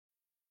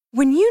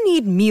When you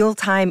need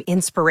mealtime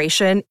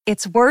inspiration,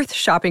 it's worth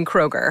shopping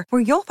Kroger,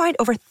 where you'll find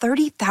over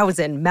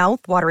 30,000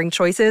 mouth-watering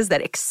choices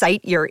that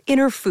excite your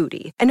inner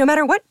foodie. And no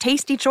matter what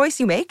tasty choice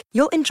you make,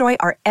 you'll enjoy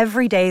our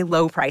everyday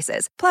low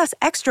prices, plus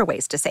extra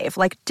ways to save,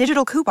 like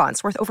digital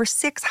coupons worth over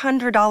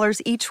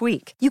 $600 each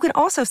week. You can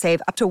also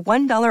save up to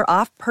 $1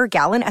 off per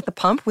gallon at the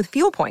pump with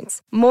fuel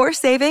points. More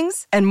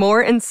savings and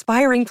more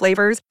inspiring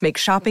flavors make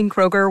shopping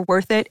Kroger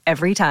worth it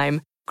every time.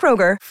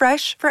 Kroger,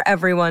 fresh for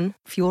everyone.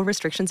 Fuel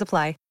restrictions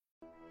apply.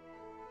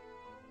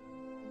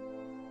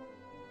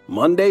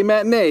 Monday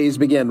Matinees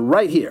begin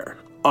right here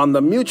on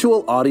the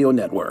Mutual Audio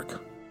Network.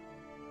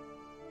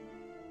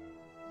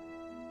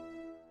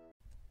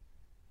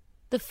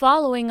 The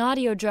following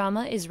audio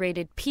drama is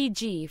rated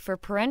PG for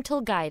parental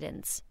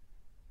guidance.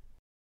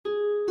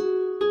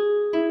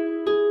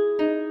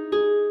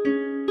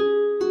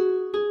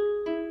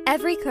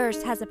 Every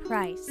curse has a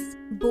price.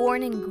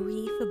 Born in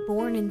grief,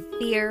 born in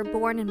fear,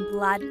 born in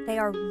blood, they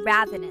are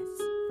ravenous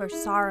for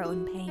sorrow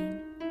and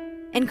pain.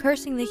 In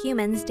cursing the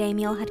humans,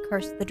 Damiel had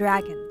cursed the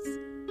dragons.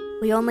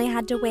 We only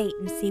had to wait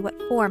and see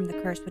what form the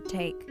curse would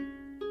take.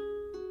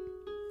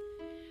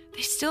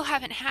 They still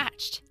haven't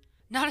hatched.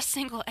 Not a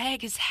single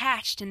egg has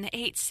hatched in the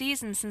 8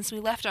 seasons since we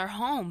left our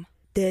home.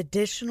 The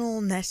additional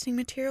nesting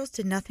materials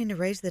did nothing to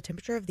raise the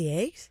temperature of the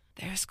eggs?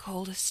 They're as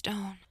cold as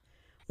stone.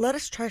 Let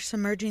us try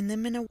submerging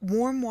them in a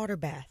warm water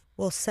bath.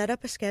 We'll set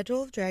up a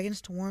schedule of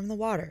dragons to warm the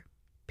water,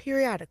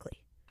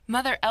 periodically.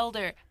 Mother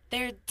Elder,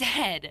 they're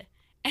dead.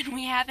 And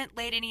we haven't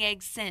laid any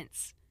eggs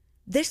since.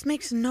 This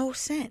makes no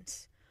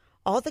sense.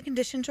 All the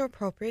conditions are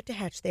appropriate to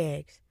hatch the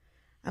eggs.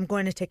 I'm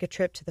going to take a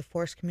trip to the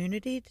forest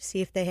community to see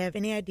if they have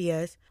any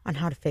ideas on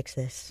how to fix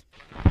this.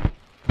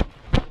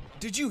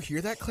 Did you hear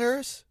that,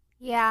 Clarice?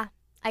 Yeah,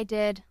 I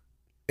did.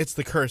 It's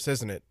the curse,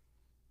 isn't it?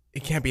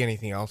 It can't be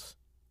anything else.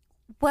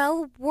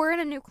 Well, we're in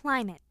a new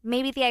climate.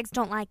 Maybe the eggs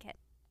don't like it.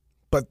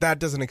 But that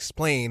doesn't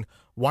explain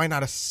why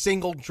not a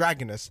single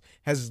dragoness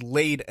has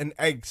laid an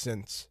egg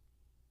since.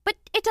 But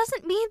it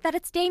doesn't mean that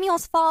it's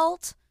Damiel's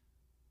fault.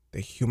 The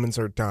humans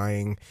are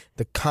dying.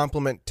 The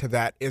complement to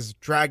that is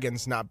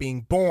dragons not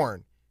being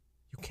born.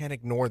 You can't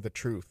ignore the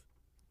truth.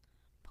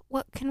 But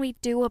what can we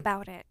do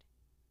about it?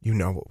 You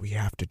know what we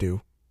have to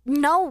do.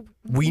 No.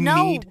 We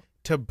need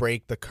to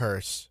break the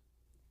curse.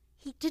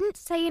 He didn't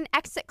say an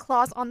exit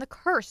clause on the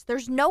curse.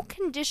 There's no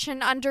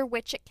condition under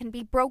which it can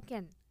be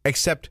broken.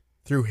 Except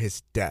through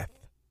his death.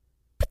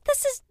 But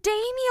this is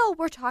Damiel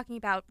we're talking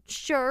about.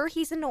 Sure,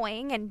 he's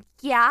annoying, and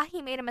yeah,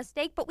 he made a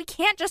mistake, but we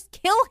can't just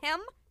kill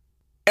him.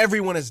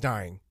 Everyone is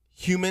dying,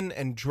 human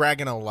and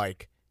dragon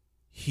alike.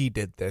 He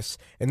did this,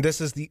 and this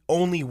is the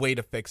only way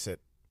to fix it.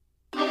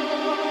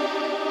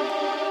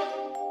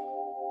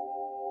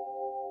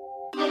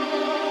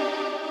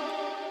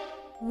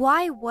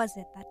 Why was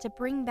it that to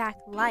bring back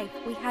life,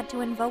 we had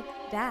to invoke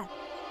death?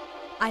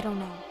 I don't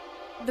know.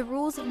 The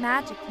rules of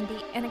magic can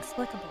be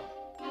inexplicable.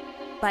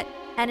 But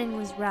Enin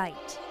was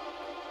right.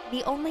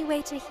 The only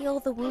way to heal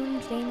the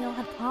wound Damiel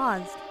had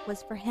caused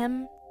was for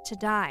him to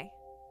die.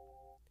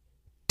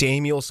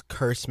 Damiel's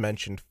curse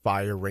mentioned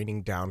fire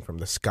raining down from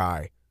the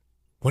sky.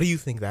 What do you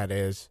think that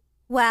is?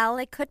 Well,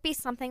 it could be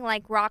something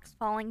like rocks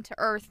falling to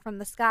earth from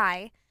the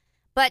sky.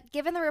 But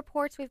given the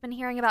reports we've been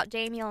hearing about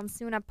Damiel and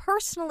Suna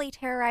personally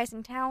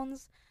terrorizing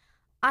towns,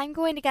 I'm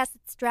going to guess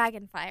it's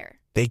dragon fire.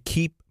 They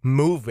keep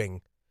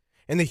moving,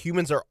 and the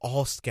humans are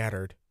all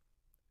scattered.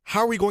 How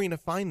are we going to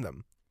find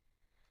them?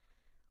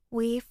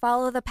 We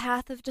follow the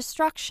path of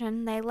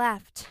destruction they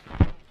left.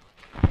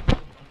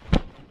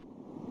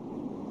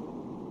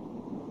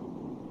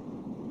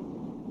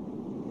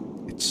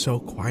 It's so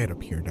quiet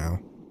up here now.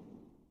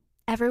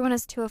 Everyone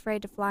is too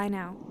afraid to fly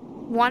now.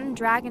 One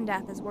dragon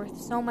death is worth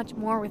so much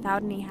more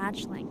without any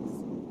hatchlings.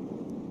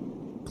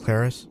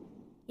 Clarice?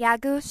 Yeah,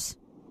 Goose?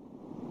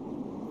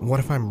 What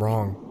if I'm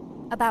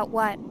wrong? About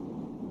what?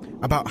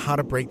 About how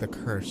to break the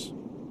curse.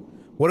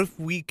 What if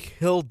we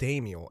kill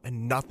Damiel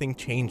and nothing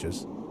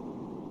changes?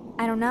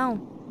 I don't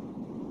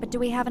know. But do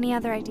we have any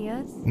other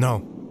ideas?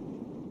 No.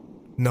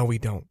 No, we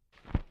don't.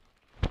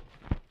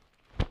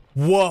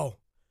 Whoa!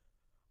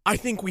 I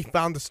think we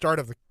found the start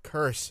of the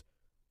curse.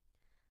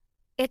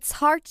 It's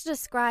hard to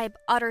describe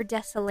utter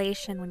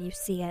desolation when you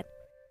see it.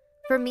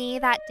 For me,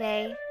 that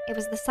day, it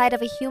was the sight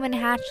of a human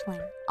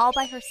hatchling, all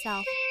by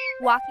herself,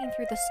 walking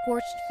through the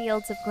scorched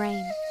fields of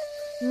grain.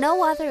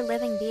 No other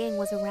living being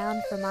was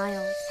around for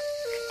miles.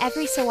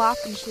 Every so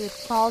often she would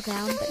fall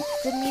down, but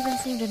didn't even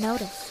seem to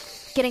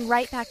notice, getting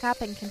right back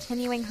up and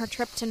continuing her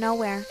trip to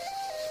nowhere.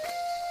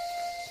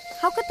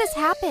 How could this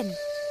happen?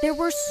 There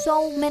were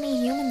so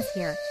many humans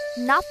here.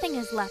 Nothing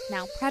is left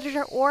now,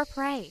 predator or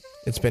prey.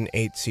 It's been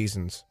 8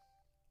 seasons.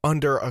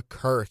 Under a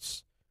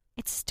curse.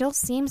 It still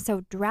seems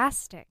so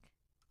drastic.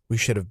 We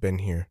should have been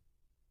here.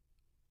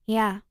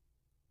 Yeah,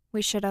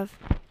 we should have.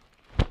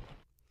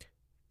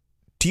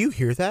 Do you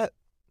hear that?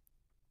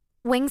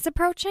 Wings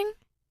approaching?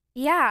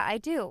 Yeah, I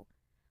do.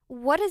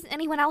 What is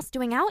anyone else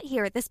doing out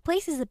here? This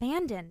place is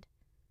abandoned.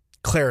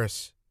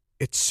 Clarice,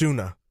 it's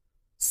Suna.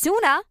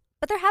 Suna?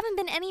 But there haven't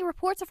been any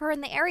reports of her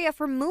in the area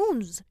for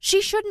moons. She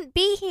shouldn't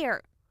be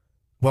here.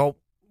 Well,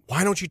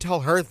 why don't you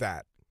tell her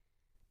that?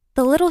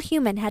 The little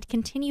human had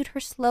continued her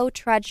slow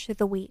trudge through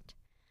the wheat.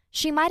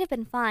 She might have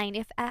been fine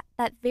if at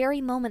that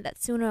very moment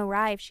that Suna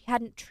arrived she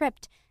hadn't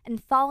tripped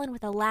and fallen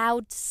with a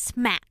loud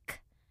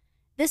smack.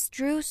 This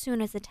drew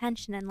Suna's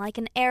attention, and like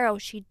an arrow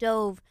she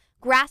dove,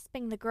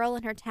 grasping the girl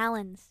in her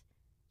talons.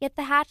 Yet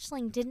the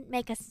hatchling didn't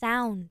make a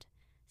sound,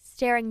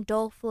 staring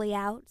dolefully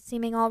out,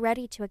 seeming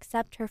already to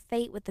accept her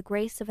fate with the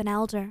grace of an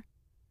elder.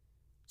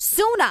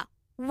 "Suna,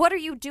 what are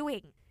you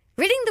doing?"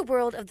 "Ridding the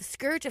world of the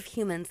scourge of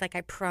humans like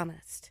I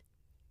promised."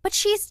 "But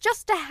she's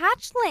just a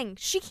hatchling.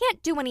 She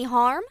can't do any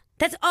harm."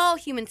 "That's all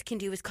humans can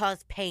do is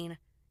cause pain.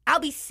 I'll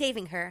be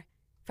saving her.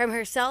 From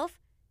herself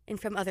and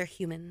from other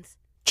humans."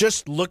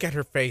 Just look at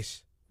her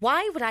face.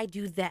 "Why would I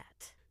do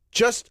that?"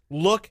 Just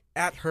look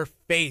at her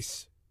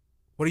face.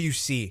 What do you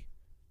see?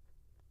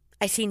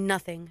 "I see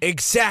nothing."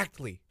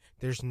 Exactly.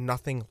 There's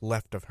nothing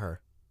left of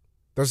her.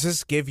 Does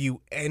this give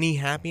you any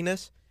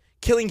happiness?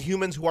 Killing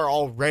humans who are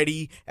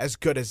already as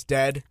good as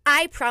dead?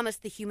 I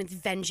promised the humans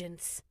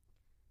vengeance.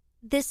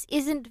 This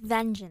isn't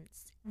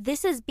vengeance.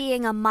 This is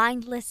being a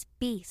mindless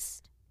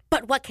beast.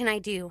 But what can I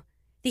do?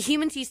 The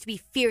humans used to be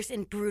fierce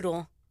and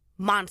brutal.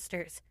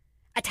 Monsters.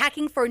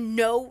 Attacking for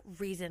no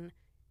reason.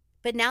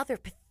 But now they're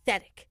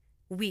pathetic,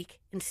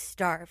 weak, and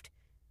starved.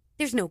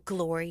 There's no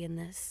glory in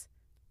this.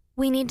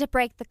 We need to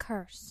break the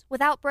curse.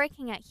 Without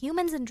breaking it,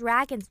 humans and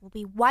dragons will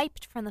be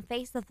wiped from the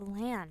face of the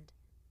land.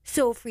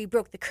 So if we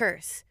broke the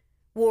curse,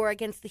 war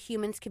against the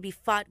humans could be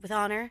fought with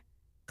honor?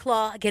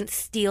 Claw against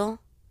steel?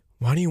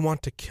 Why do you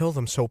want to kill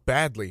them so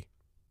badly?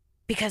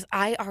 Because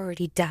I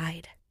already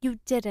died. You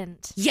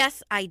didn't.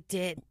 Yes, I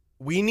did.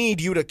 We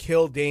need you to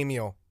kill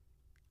Damiel.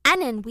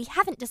 Anan, we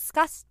haven't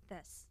discussed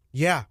this.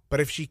 Yeah,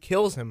 but if she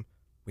kills him,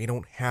 we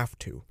don't have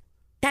to.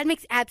 That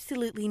makes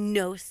absolutely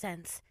no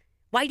sense.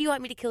 Why do you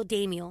want me to kill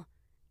Damiel?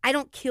 I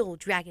don't kill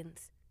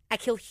dragons. I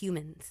kill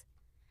humans.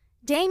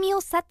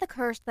 Damiel set the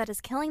curse that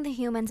is killing the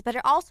humans, but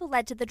it also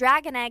led to the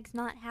dragon eggs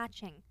not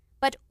hatching.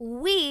 But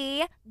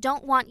we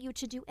don't want you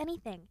to do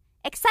anything,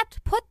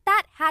 except put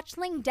that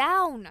hatchling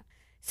down.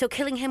 So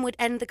killing him would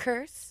end the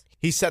curse?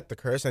 He set the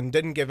curse and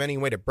didn't give any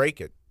way to break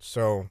it,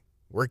 so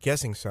we're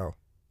guessing so.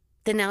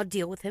 Then I'll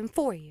deal with him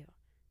for you.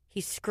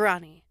 He's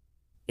scrawny.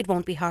 It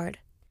won't be hard.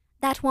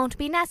 That won't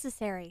be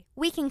necessary.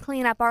 We can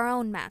clean up our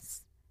own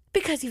mess.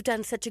 Because you've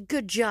done such a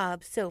good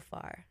job so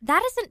far.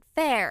 That isn't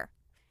fair.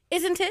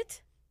 Isn't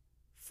it?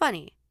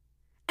 Funny.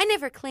 I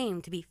never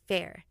claimed to be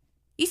fair.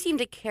 You seem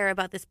to care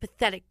about this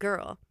pathetic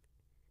girl.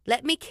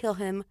 Let me kill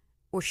him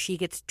or she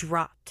gets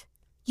dropped.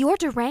 You're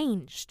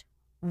deranged.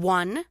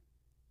 1,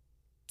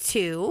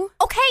 2...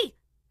 Okay,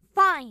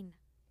 fine.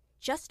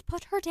 Just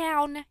put her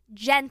down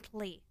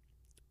gently.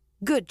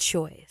 Good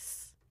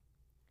choice.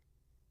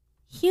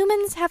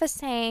 Humans have a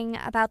saying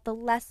about the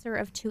lesser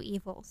of two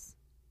evils.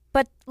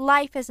 But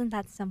life isn't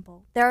that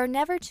simple. There are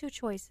never two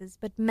choices,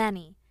 but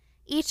many,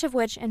 each of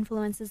which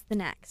influences the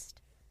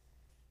next.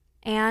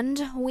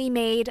 And we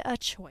made a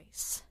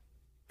choice.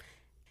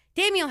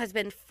 Damiel has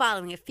been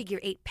following a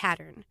figure-8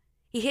 pattern.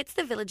 He hits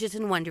the villages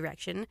in one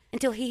direction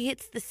until he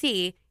hits the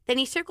sea, then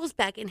he circles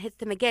back and hits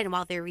them again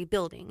while they're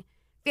rebuilding,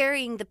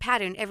 varying the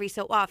pattern every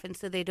so often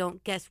so they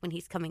don't guess when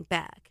he's coming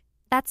back.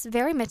 That's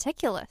very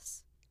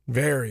meticulous.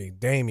 Very,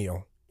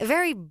 Damiel.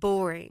 Very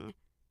boring,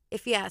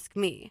 if you ask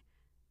me.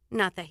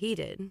 Not that he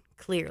did,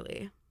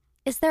 clearly.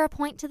 Is there a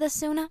point to this,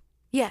 Suna?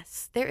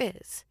 Yes, there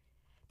is.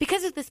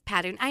 Because of this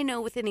pattern, I know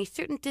within a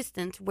certain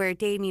distance where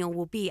Damiel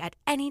will be at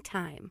any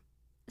time.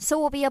 So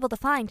we'll be able to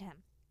find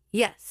him?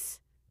 Yes,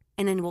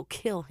 and then we'll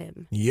kill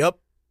him. Yep,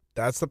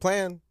 that's the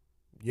plan.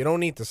 You don't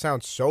need to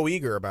sound so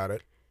eager about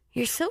it.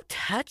 You're so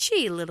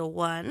touchy, little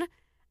one.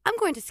 I'm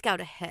going to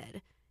scout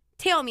ahead.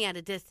 Tail me at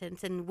a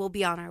distance and we'll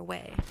be on our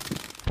way.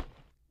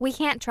 We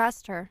can't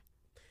trust her.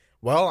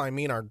 Well, I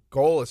mean, our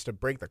goal is to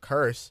break the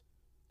curse.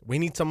 We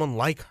need someone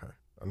like her,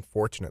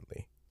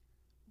 unfortunately.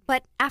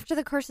 But after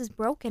the curse is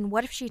broken,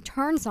 what if she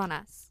turns on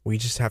us? We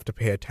just have to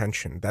pay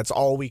attention. That's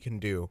all we can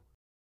do.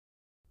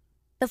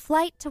 The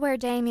flight to where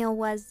Damiel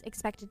was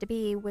expected to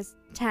be was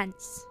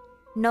tense.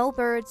 No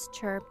birds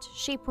chirped,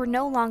 sheep were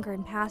no longer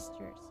in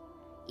pastures.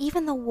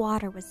 Even the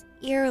water was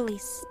eerily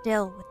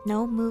still with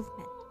no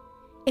movement.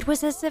 It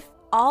was as if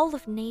all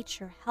of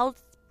nature held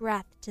its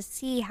breath to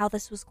see how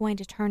this was going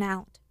to turn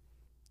out.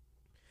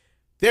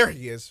 There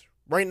he is,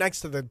 right next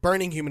to the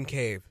burning human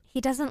cave.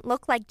 He doesn't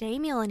look like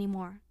Damiel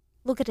anymore.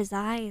 Look at his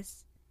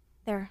eyes.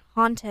 They're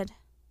haunted.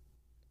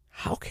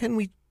 How can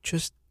we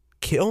just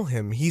kill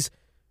him? He's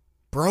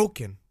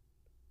broken.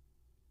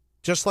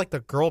 Just like the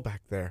girl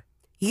back there.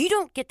 You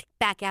don't get to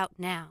back out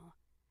now.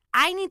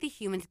 I need the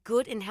humans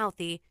good and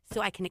healthy so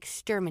I can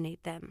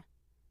exterminate them.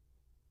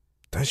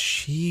 Does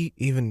she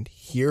even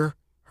hear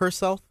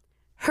herself?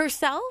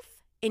 Herself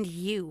and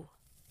you.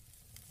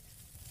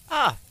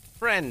 Ah,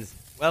 friends.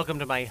 Welcome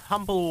to my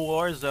humble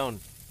war zone.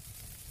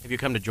 Have you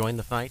come to join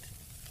the fight?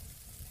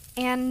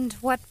 And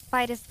what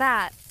fight is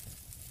that?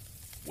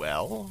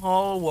 Well,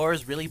 all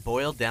wars really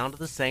boil down to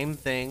the same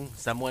thing.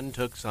 Someone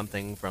took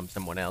something from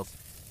someone else.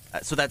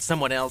 So that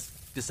someone else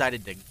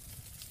decided to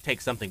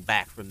take something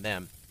back from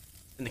them.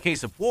 In the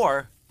case of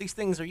war, these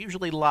things are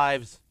usually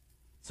lives.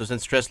 So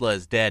since Trisla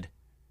is dead,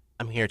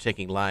 I'm here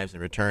taking lives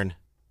in return.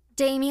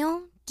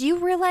 Damiel, do you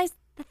realize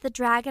that the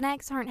dragon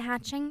eggs aren't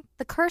hatching?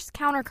 The curse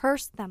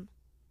counter-cursed them.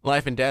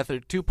 Life and death are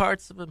two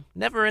parts of a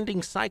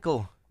never-ending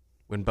cycle.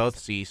 When both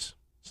cease,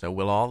 so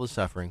will all the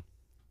suffering.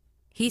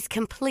 He's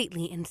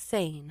completely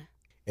insane.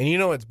 And you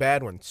know it's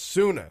bad when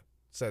Suna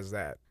says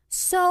that.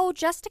 So,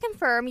 just to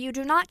confirm, you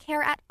do not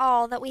care at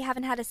all that we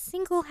haven't had a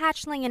single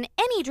hatchling in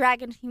any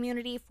dragon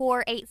community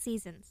for 8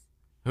 seasons.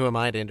 Who am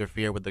I to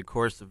interfere with the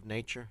course of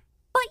nature?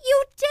 But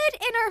you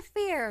did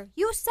interfere!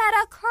 You said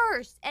a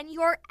curse, and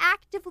you're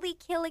actively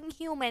killing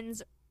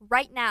humans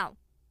right now.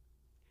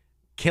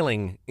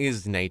 Killing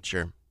is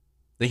nature.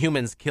 The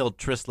humans killed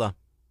Trisla,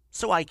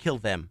 so I kill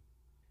them.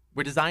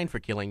 We're designed for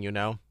killing, you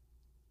know.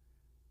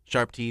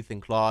 Sharp teeth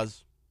and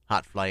claws,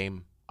 hot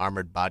flame,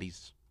 armored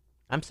bodies.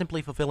 I'm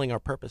simply fulfilling our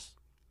purpose.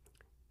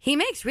 He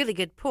makes really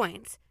good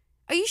points.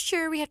 Are you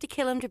sure we have to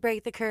kill him to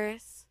break the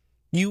curse?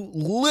 You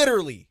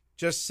literally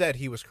just said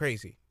he was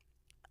crazy.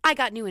 I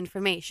got new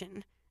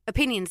information.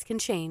 Opinions can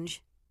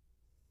change.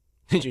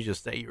 Did you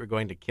just say you were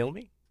going to kill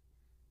me?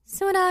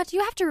 Suna, do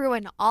you have to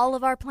ruin all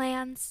of our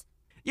plans?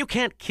 You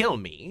can't kill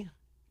me.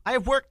 I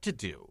have work to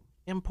do.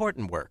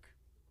 Important work.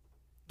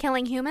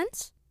 Killing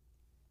humans?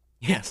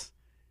 Yes.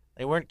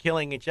 They weren't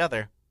killing each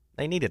other.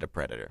 They needed a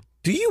predator.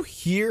 Do you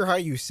hear how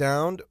you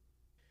sound?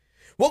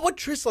 What would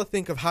Trisla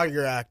think of how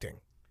you're acting?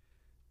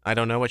 I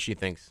don't know what she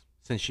thinks,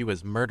 since she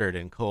was murdered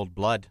in cold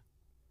blood.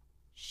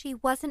 She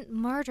wasn't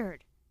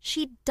murdered.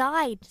 She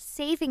died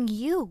saving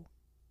you.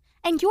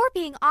 And you're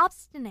being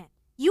obstinate.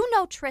 You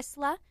know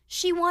Trisla.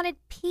 She wanted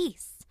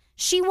peace.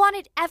 She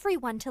wanted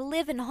everyone to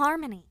live in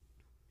harmony.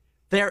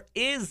 There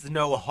is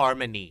no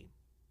harmony.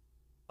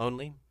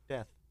 Only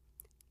death.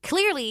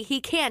 Clearly,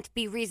 he can't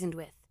be reasoned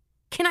with.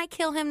 Can I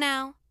kill him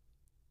now?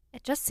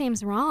 It just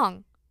seems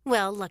wrong.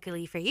 Well,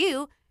 luckily for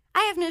you,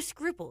 I have no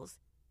scruples.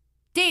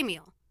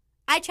 Damiel,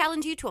 I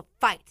challenge you to a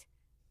fight.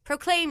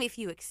 Proclaim if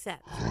you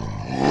accept.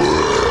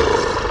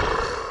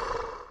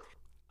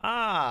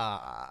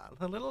 Ah,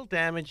 the little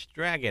damaged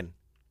dragon.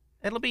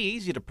 It'll be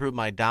easy to prove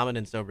my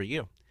dominance over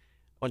you.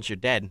 Once you're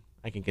dead,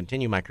 I can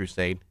continue my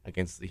crusade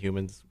against the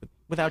humans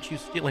without you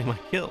stealing my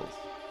kills.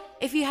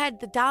 If you had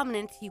the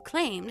dominance you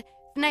claimed,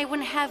 then I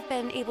wouldn't have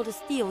been able to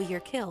steal your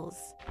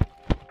kills.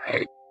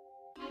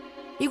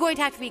 You're going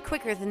to have to be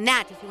quicker than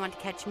that if you want to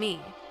catch me.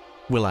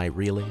 Will I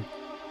really?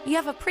 You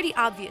have a pretty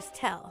obvious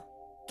tell.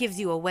 Gives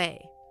you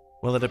away.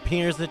 Well, it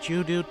appears that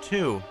you do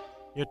too.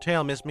 Your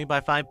tail missed me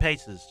by 5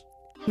 paces.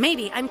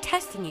 Maybe I'm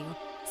testing you,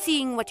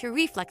 seeing what your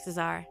reflexes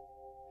are.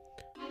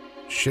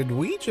 Should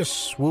we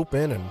just swoop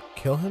in and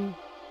kill him?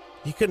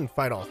 He couldn't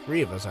fight all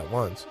 3 of us at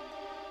once.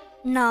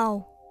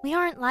 No, we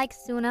aren't like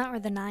Suna or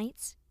the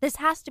Knights. This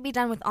has to be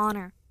done with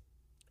honor.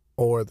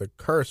 Or the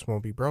curse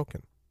won't be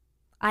broken.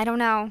 I don't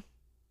know,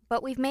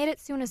 but we've made it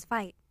Suna's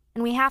fight,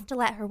 and we have to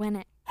let her win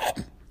it.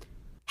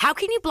 How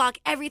can you block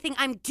everything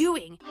I'm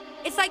doing?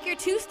 It's like you're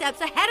 2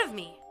 steps ahead of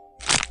me.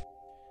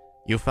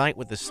 You fight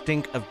with the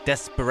stink of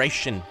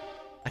desperation.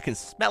 I can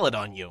smell it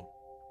on you.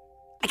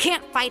 I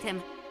can't fight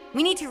him.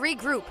 We need to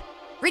regroup.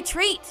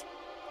 Retreat!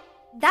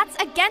 That's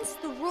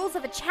against the rules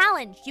of a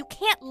challenge. You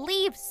can't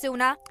leave,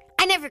 Suna.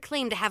 I never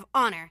claimed to have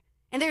honor,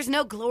 and there's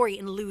no glory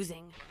in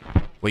losing.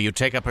 Will you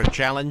take up her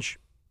challenge?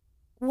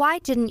 Why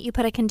didn't you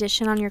put a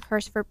condition on your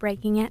curse for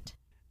breaking it?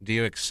 Do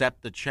you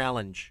accept the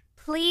challenge?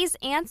 Please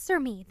answer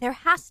me. There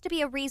has to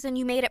be a reason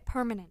you made it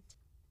permanent.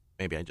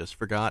 Maybe I just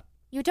forgot.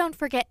 You don't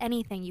forget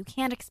anything. You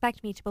can't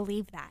expect me to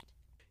believe that.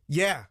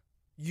 Yeah,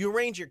 you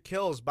arrange your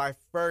kills by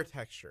fur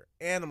texture,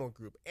 animal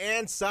group,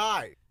 and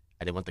size.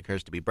 I didn't want the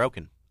curse to be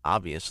broken,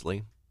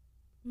 obviously.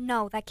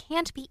 No, that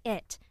can't be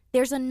it.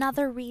 There's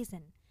another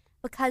reason.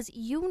 Because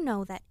you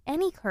know that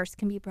any curse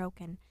can be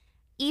broken,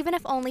 even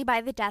if only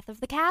by the death of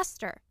the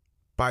caster.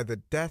 By the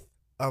death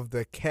of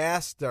the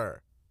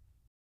caster.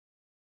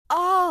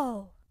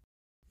 Oh,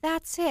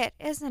 that's it,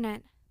 isn't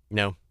it?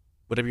 No.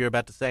 Whatever you're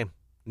about to say.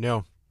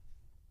 No.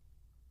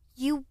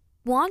 You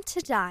want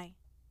to die.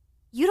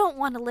 You don't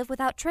want to live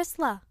without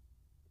Trisla.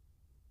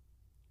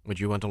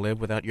 Would you want to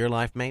live without your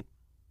life mate?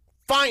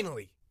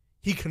 Finally!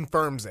 He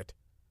confirms it.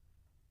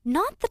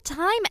 Not the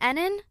time,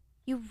 Enin.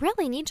 You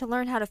really need to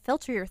learn how to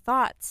filter your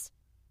thoughts.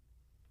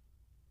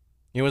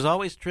 It was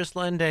always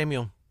Trisla and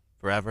Damiel.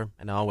 Forever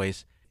and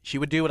always. She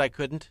would do what I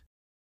couldn't.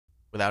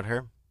 Without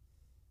her,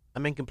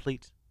 I'm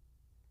incomplete.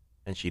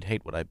 And she'd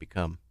hate what I've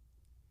become.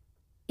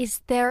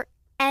 Is there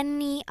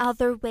any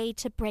other way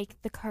to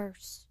break the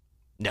curse?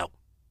 No.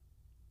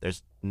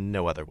 There's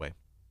no other way.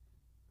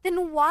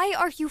 Then why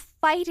are you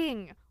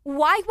fighting?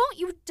 Why won't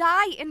you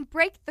die and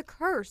break the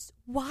curse?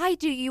 Why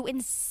do you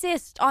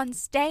insist on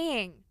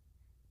staying?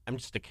 I'm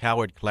just a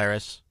coward,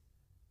 Clarice.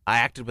 I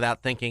acted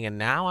without thinking, and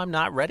now I'm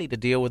not ready to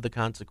deal with the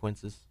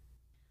consequences.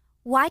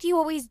 Why do you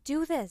always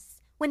do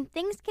this? When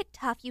things get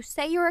tough, you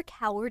say you're a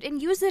coward and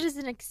use it as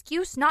an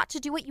excuse not to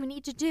do what you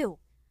need to do.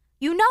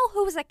 You know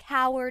who's a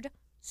coward?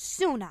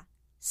 Suna.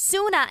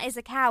 Suna is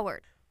a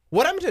coward.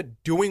 What happened to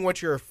doing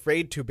what you're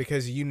afraid to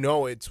because you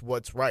know it's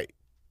what's right?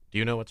 Do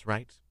you know what's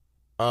right?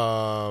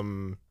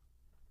 No.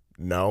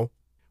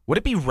 Would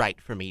it be right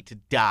for me to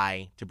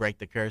die to break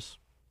the curse?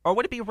 Or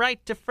would it be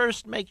right to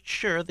first make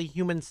sure the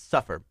humans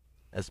suffer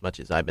as much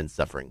as I've been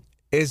suffering?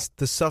 Is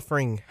the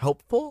suffering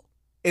helpful?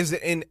 Is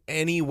it in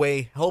any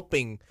way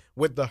helping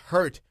with the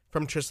hurt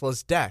from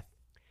Trisla's death?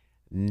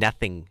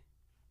 Nothing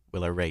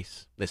will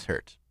erase this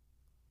hurt.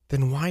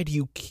 Then why do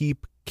you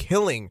keep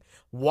killing?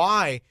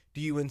 Why do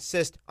you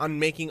insist on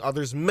making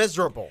others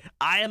miserable?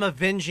 I am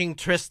avenging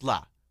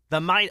Trisla.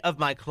 The might of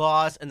my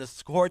claws and the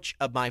scorch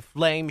of my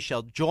flame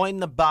shall join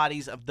the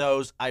bodies of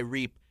those I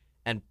reap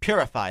and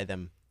purify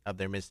them of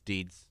their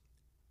misdeeds.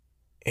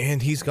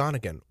 And he's gone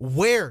again.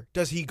 Where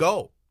does he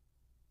go?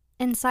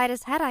 Inside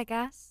his head, I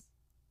guess.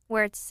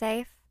 Where it's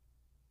safe.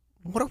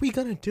 What are we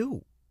gonna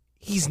do?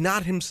 He's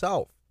not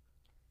himself.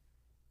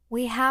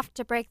 We have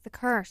to break the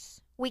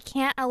curse. We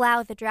can't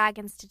allow the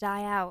dragons to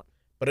die out.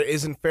 But it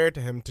isn't fair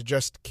to him to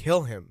just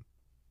kill him.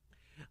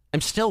 I'm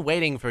still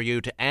waiting for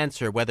you to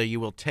answer whether you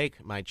will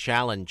take my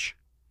challenge.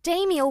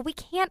 Damiel, we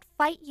can't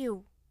fight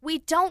you. We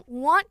don't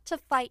want to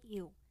fight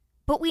you.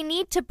 But we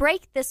need to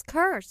break this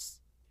curse.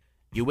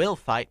 You will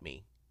fight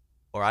me,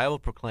 or I will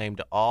proclaim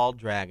to all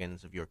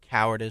dragons of your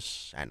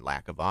cowardice and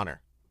lack of honor.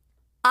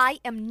 I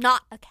am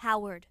not a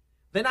coward.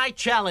 Then I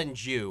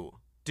challenge you.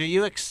 Do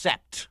you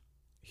accept?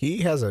 He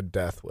has a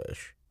death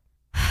wish.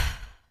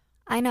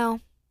 I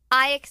know.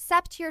 I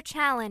accept your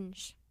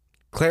challenge.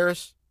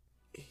 Clarice,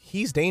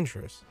 he's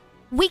dangerous.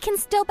 We can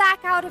still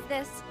back out of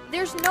this.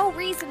 There's no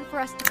reason for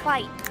us to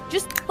fight.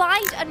 Just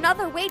find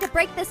another way to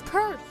break this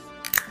curse.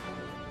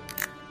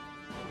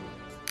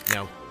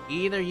 No,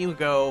 either you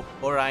go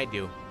or I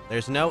do.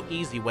 There's no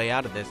easy way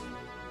out of this.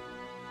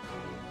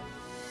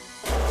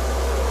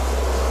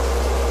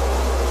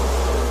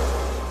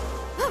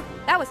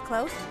 That was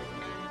close.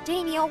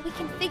 Damiel, we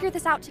can figure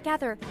this out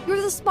together.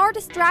 You're the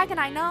smartest dragon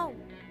I know.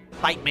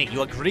 Fight me.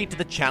 You agreed to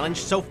the challenge,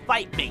 so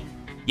fight me.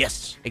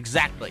 Yes,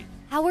 exactly.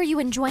 How are you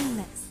enjoying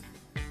this?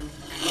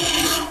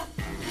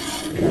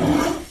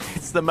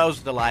 It's the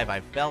most alive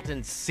I've felt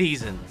in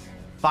seasons.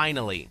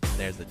 Finally,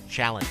 there's a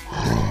challenge.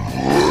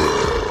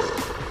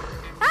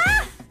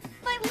 Ah!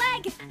 My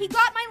leg! He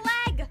got my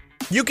leg!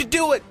 You can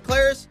do it,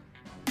 Clarice!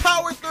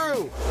 Power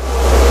through!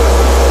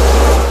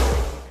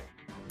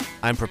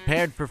 I'm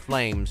prepared for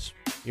flames.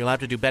 You'll have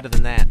to do better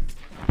than that.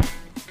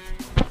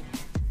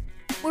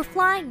 We're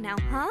flying now,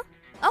 huh?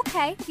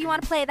 Okay, if you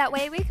want to play that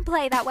way, we can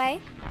play that way.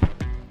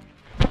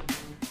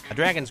 A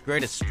dragon's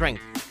greatest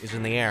strength is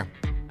in the air.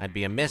 I'd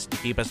be amiss to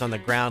keep us on the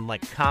ground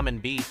like common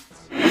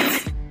beasts.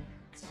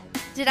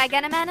 Did I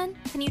get him, Enon?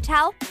 Can you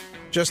tell?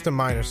 Just a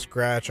minor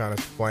scratch on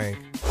his flank.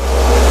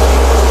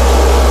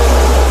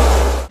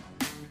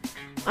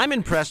 I'm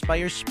impressed by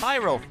your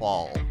spiral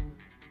fall.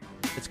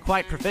 It's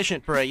quite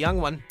proficient for a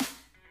young one.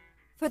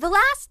 For the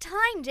last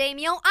time,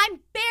 Damiel, I'm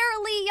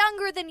barely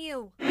younger than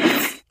you.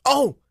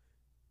 Oh!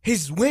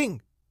 His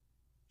wing!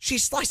 She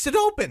sliced it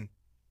open!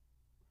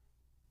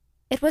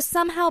 It was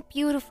somehow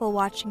beautiful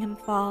watching him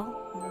fall,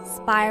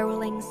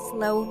 spiraling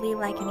slowly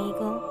like an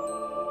eagle.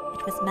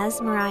 It was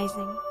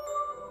mesmerizing.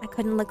 I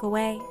couldn't look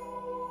away.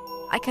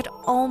 I could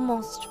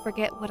almost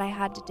forget what I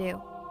had to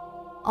do.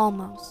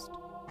 Almost.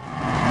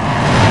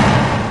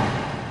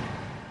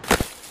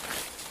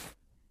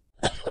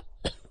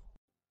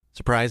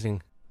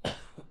 Surprising.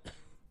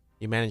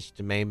 You managed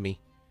to maim me.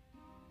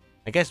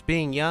 I guess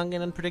being young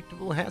and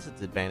unpredictable has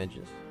its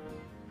advantages.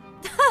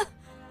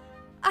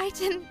 I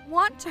didn't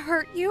want to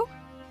hurt you.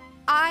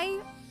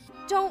 I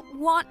don't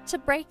want to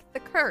break the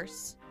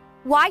curse.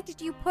 Why did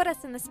you put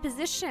us in this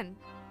position?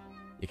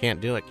 You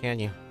can't do it, can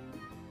you?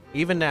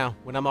 Even now,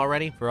 when I'm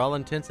already, for all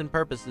intents and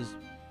purposes,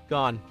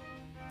 gone.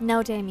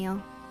 No,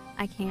 Damiel.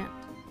 I can't.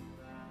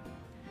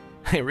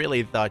 I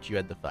really thought you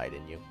had the fight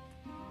in you.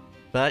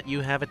 But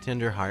you have a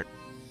tender heart.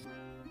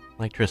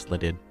 Like Trisla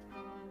did.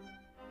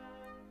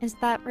 Is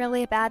that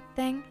really a bad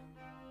thing?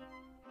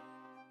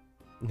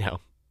 No.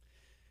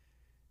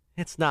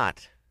 It's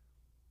not.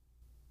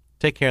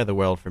 Take care of the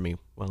world for me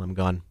while I'm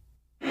gone.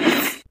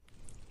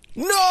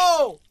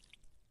 No!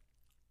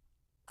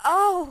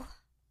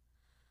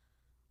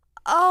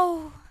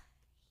 Oh,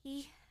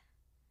 he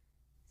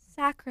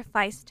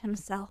sacrificed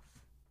himself.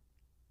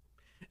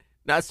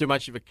 Not so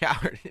much of a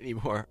coward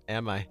anymore,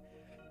 am I?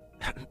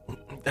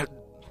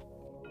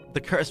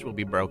 The curse will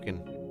be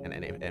broken,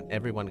 and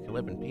everyone can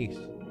live in peace.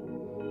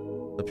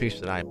 The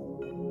peace that I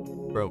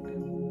broke.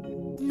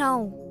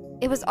 No,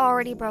 it was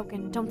already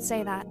broken. Don't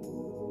say that.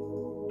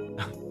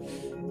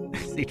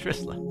 See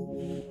Trisla.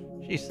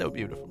 She's so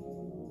beautiful.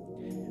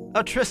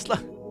 Oh, Trisla.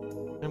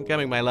 I'm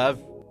coming, my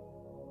love.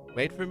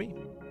 Wait for me.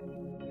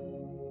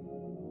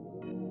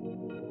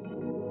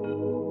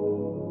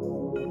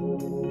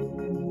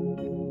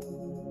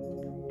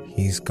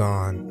 He's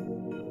gone.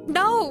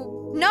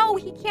 No,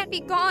 he can't be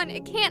gone.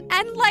 It can't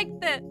end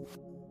like this.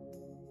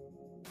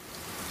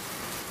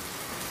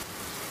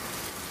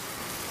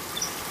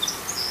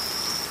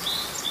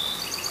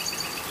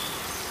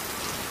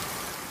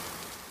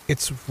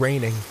 It's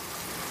raining.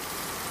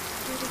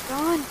 really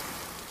gone.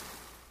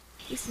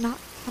 He's not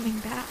coming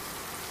back.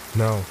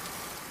 No,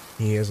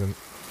 he isn't.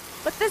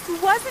 But this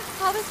wasn't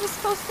how this was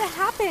supposed to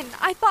happen.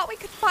 I thought we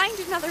could find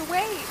another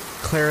way.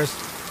 Clarice,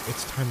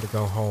 it's time to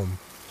go home.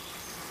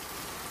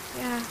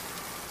 Yeah,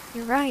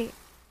 you're right.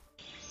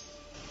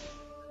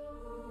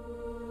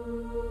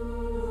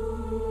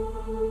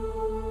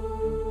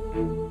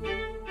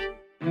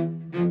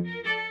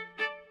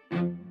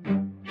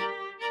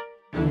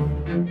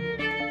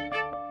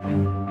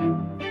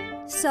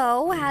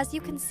 So, as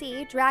you can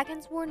see,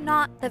 dragons were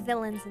not the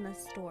villains in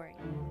this story.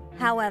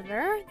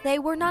 However, they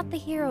were not the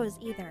heroes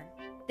either.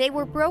 They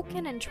were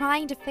broken and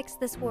trying to fix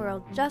this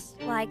world just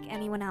like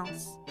anyone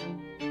else.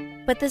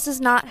 But this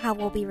is not how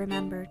we'll be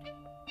remembered.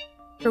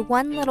 For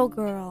one little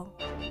girl,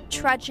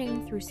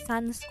 trudging through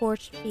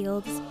sun-scorched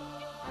fields,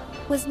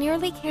 was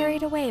nearly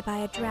carried away by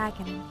a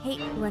dragon and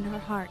hate grew in her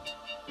heart.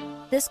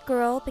 This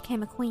girl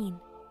became a queen.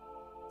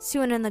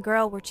 Suna and the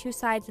girl were two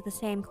sides of the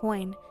same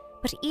coin,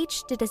 but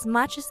each did as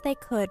much as they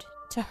could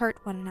to hurt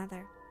one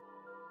another.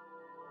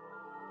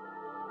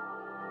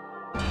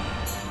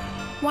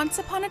 Once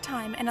upon a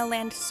time, in a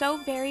land so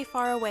very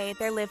far away,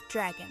 there lived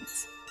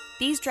dragons.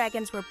 These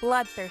dragons were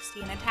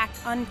bloodthirsty and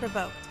attacked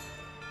unprovoked.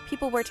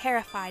 People were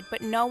terrified,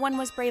 but no one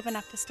was brave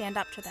enough to stand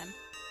up to them,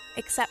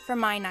 except for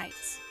my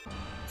knights.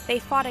 They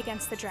fought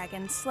against the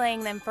dragons,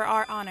 slaying them for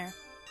our honor.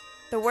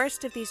 The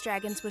worst of these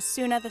dragons was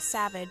Suna the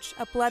Savage,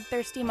 a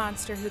bloodthirsty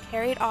monster who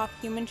carried off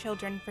human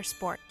children for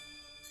sport.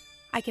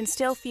 I can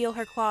still feel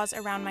her claws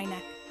around my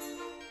neck.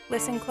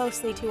 Listen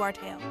closely to our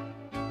tale.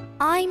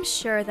 I'm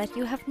sure that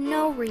you have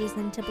no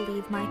reason to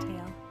believe my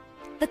tale.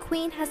 The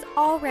Queen has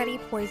already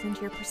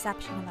poisoned your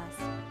perception of us.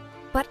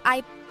 But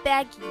I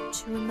beg you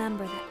to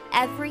remember that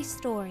every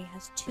story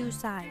has two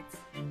sides.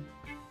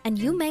 And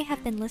you may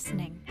have been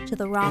listening to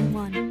the wrong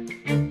one.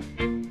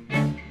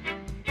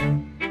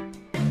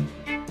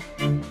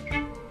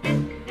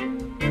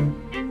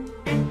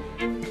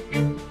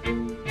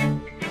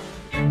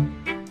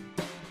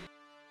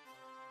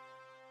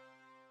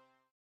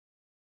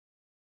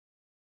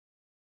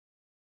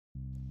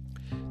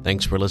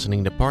 Thanks for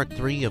listening to Part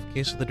 3 of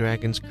Kiss of the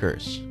Dragon's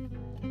Curse.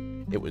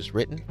 It was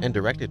written and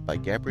directed by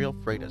Gabriel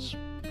Freitas,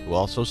 who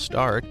also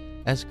starred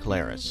as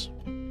Clarice.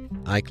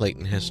 I,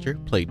 Clayton Hester,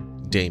 played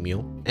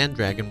Damiel and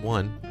Dragon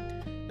 1,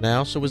 and I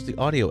also was the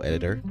audio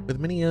editor, with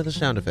many of the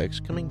sound effects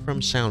coming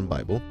from Sound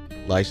Bible,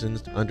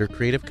 licensed under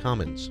Creative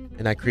Commons,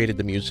 and I created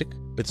the music,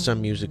 with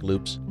some music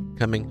loops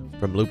coming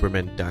from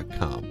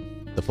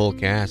looperman.com. The full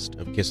cast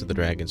of Kiss of the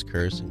Dragon's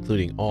Curse,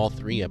 including all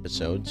 3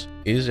 episodes,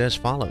 is as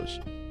follows.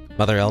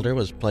 Mother Elder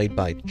was played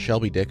by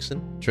Shelby Dixon,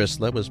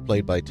 Tristla was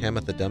played by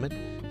Tamitha Dummett,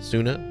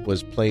 Suna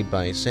was played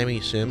by Sammy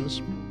Sims,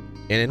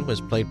 Enin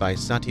was played by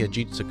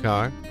Satyajit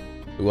Sakar,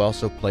 who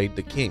also played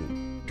the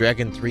King.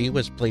 Dragon 3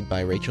 was played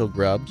by Rachel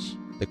Grubbs,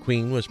 the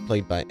Queen was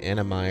played by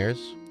Anna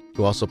Myers,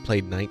 who also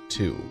played Knight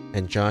 2,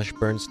 and Josh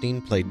Bernstein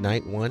played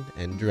Knight 1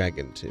 and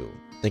Dragon 2.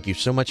 Thank you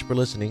so much for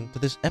listening to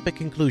this epic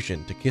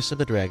conclusion to Kiss of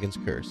the Dragon's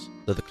Curse.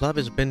 Though the club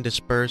has been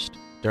dispersed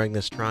during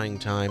this trying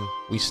time,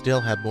 we still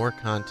have more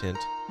content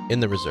in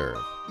the reserve,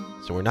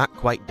 so we're not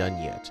quite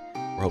done yet.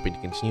 We're hoping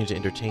to continue to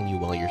entertain you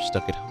while you're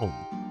stuck at home.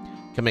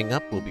 Coming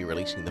up, we'll be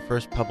releasing the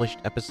first published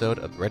episode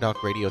of Red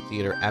Hawk Radio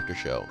Theater After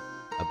Show,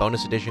 a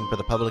bonus edition for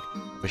the public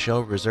of a show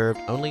reserved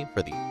only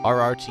for the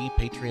RRT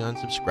Patreon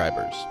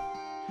subscribers.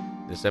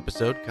 This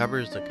episode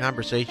covers a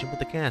conversation with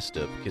the cast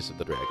of Kiss of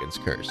the Dragon's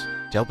Curse.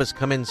 To help us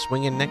come in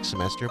swinging next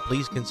semester,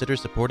 please consider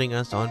supporting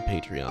us on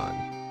Patreon.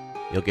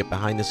 You'll get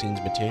behind-the-scenes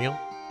material,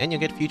 and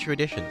you'll get future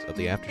editions of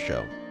the After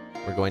Show.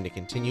 We're going to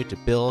continue to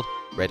build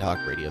Red Hawk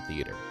Radio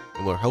Theater,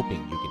 and we're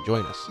hoping you can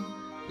join us.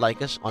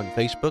 Like us on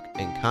Facebook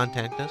and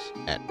contact us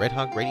at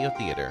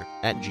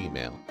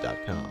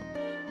redhawkradiotheater@gmail.com.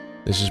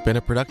 This has been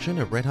a production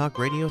of Red Hawk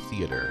Radio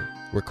Theater,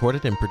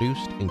 recorded and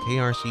produced in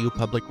KRCU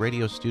Public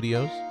Radio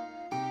Studios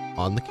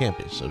on the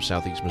campus of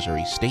Southeast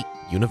Missouri State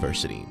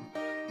University.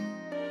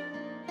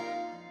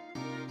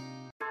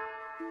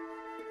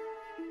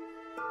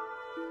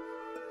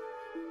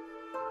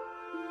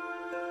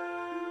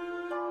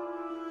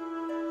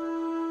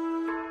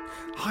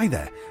 Hi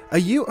there. Are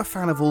you a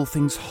fan of all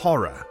things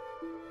horror?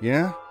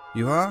 Yeah?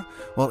 You are?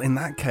 Well, in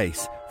that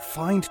case,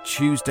 find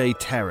Tuesday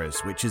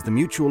Terrors, which is the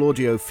Mutual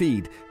audio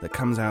feed that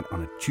comes out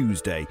on a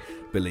Tuesday,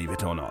 believe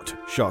it or not.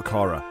 Shock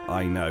horror,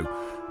 I know.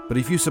 But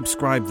if you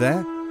subscribe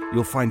there,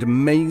 you'll find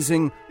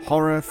amazing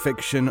horror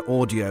fiction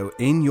audio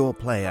in your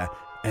player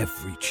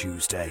every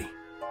Tuesday.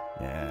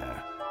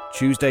 Yeah.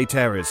 Tuesday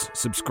Terrors.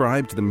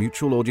 Subscribe to the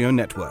Mutual Audio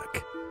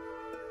Network.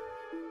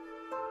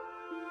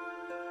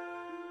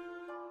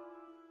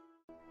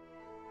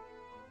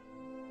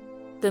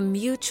 The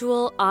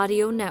Mutual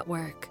Audio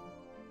Network.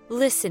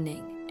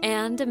 Listening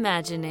and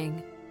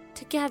imagining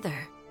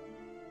together.